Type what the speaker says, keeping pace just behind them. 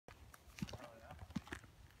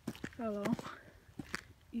Hello,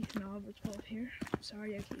 Ethan Albert's both here.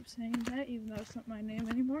 Sorry I keep saying that, even though it's not my name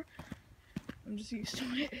anymore. I'm just used to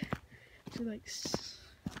it. So like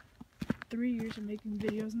 3 years of making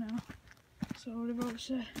videos now. So whatever I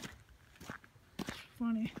said, it's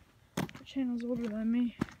funny. The channel's older than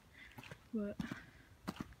me, but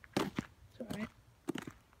it's alright.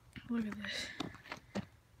 Look at this.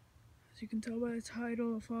 As you can tell by the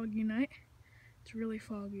title of Foggy Night, it's really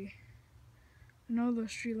foggy. I know those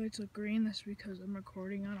streetlights look green. That's because I'm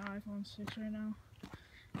recording on an iPhone 6 right now,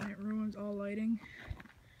 and it ruins all lighting.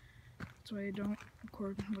 That's why I don't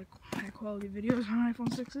record like high quality videos on iPhone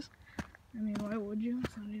 6s. I mean, why would you?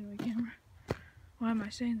 It's not even a camera. Why am I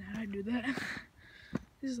saying that? I do that.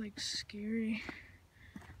 This is like scary.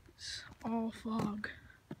 It's all fog.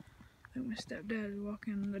 Like my stepdad is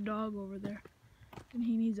walking the dog over there, and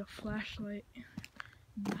he needs a flashlight.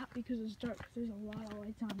 Not because it's dark, because there's a lot of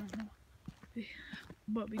lights on right now,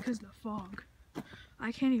 but because of the fog.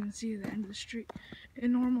 I can't even see the end of the street.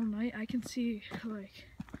 In normal night, I can see, like,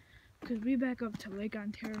 because we back up to Lake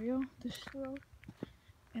Ontario, this road,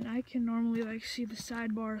 and I can normally, like, see the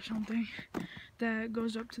sidebar or something that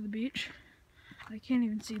goes up to the beach. I can't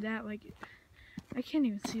even see that, like, I can't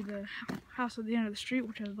even see the house at the end of the street,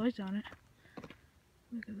 which has lights on it.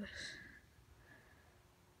 Look at this.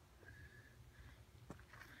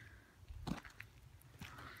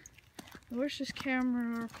 I wish this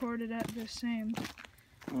camera recorded at the same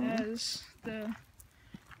as the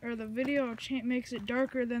video makes it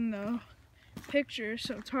darker than the picture,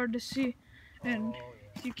 so it's hard to see, and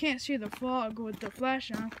you can't see the fog with the flash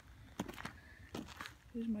on.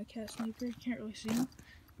 Here's my cat Sneaker. You can't really see him,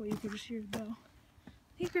 but you can just hear his bell.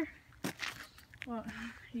 Sneaker! Well,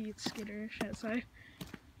 he gets skitterish outside.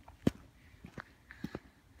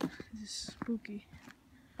 This is spooky.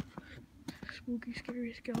 Spooky,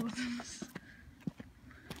 scary skeletons.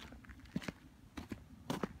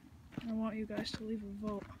 I want you guys to leave a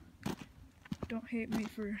vote. Don't hate me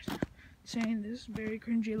for saying this very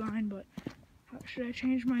cringy line, but how should I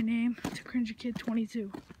change my name to Cringy Kid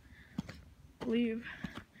 22? Leave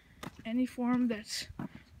any form that's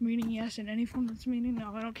meaning yes and any form that's meaning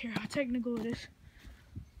no. I don't care how technical it is.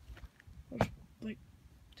 I'll just, like,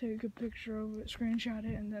 take a picture of it, screenshot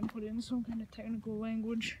it, and then put it in some kind of technical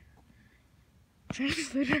language.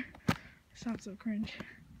 Translator. Sounds so cringe.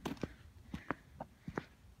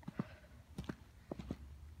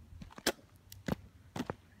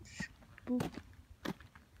 Boop.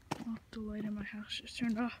 Oh, the light in my house just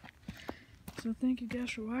turned off. So thank you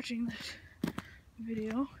guys for watching this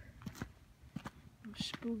video of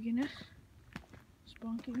spookiness,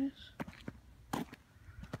 spunkiness,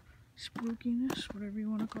 spookiness, whatever you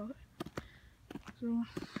want to call it. So,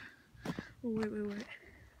 oh wait.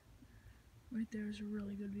 Right there is a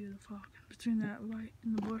really good view of the fog between that light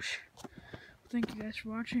and the bush. Thank you guys for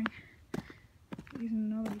watching.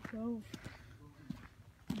 Even another 12.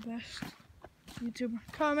 The best YouTuber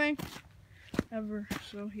coming ever.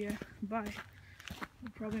 So yeah, bye.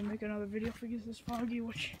 I'll probably make another video if it gets this foggy,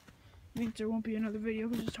 which means there won't be another video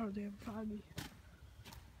because it's hardly ever foggy.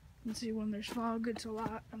 You can see when there's fog, it's a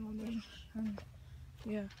lot, and when there's,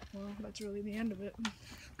 yeah, well, that's really the end of it.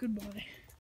 Goodbye.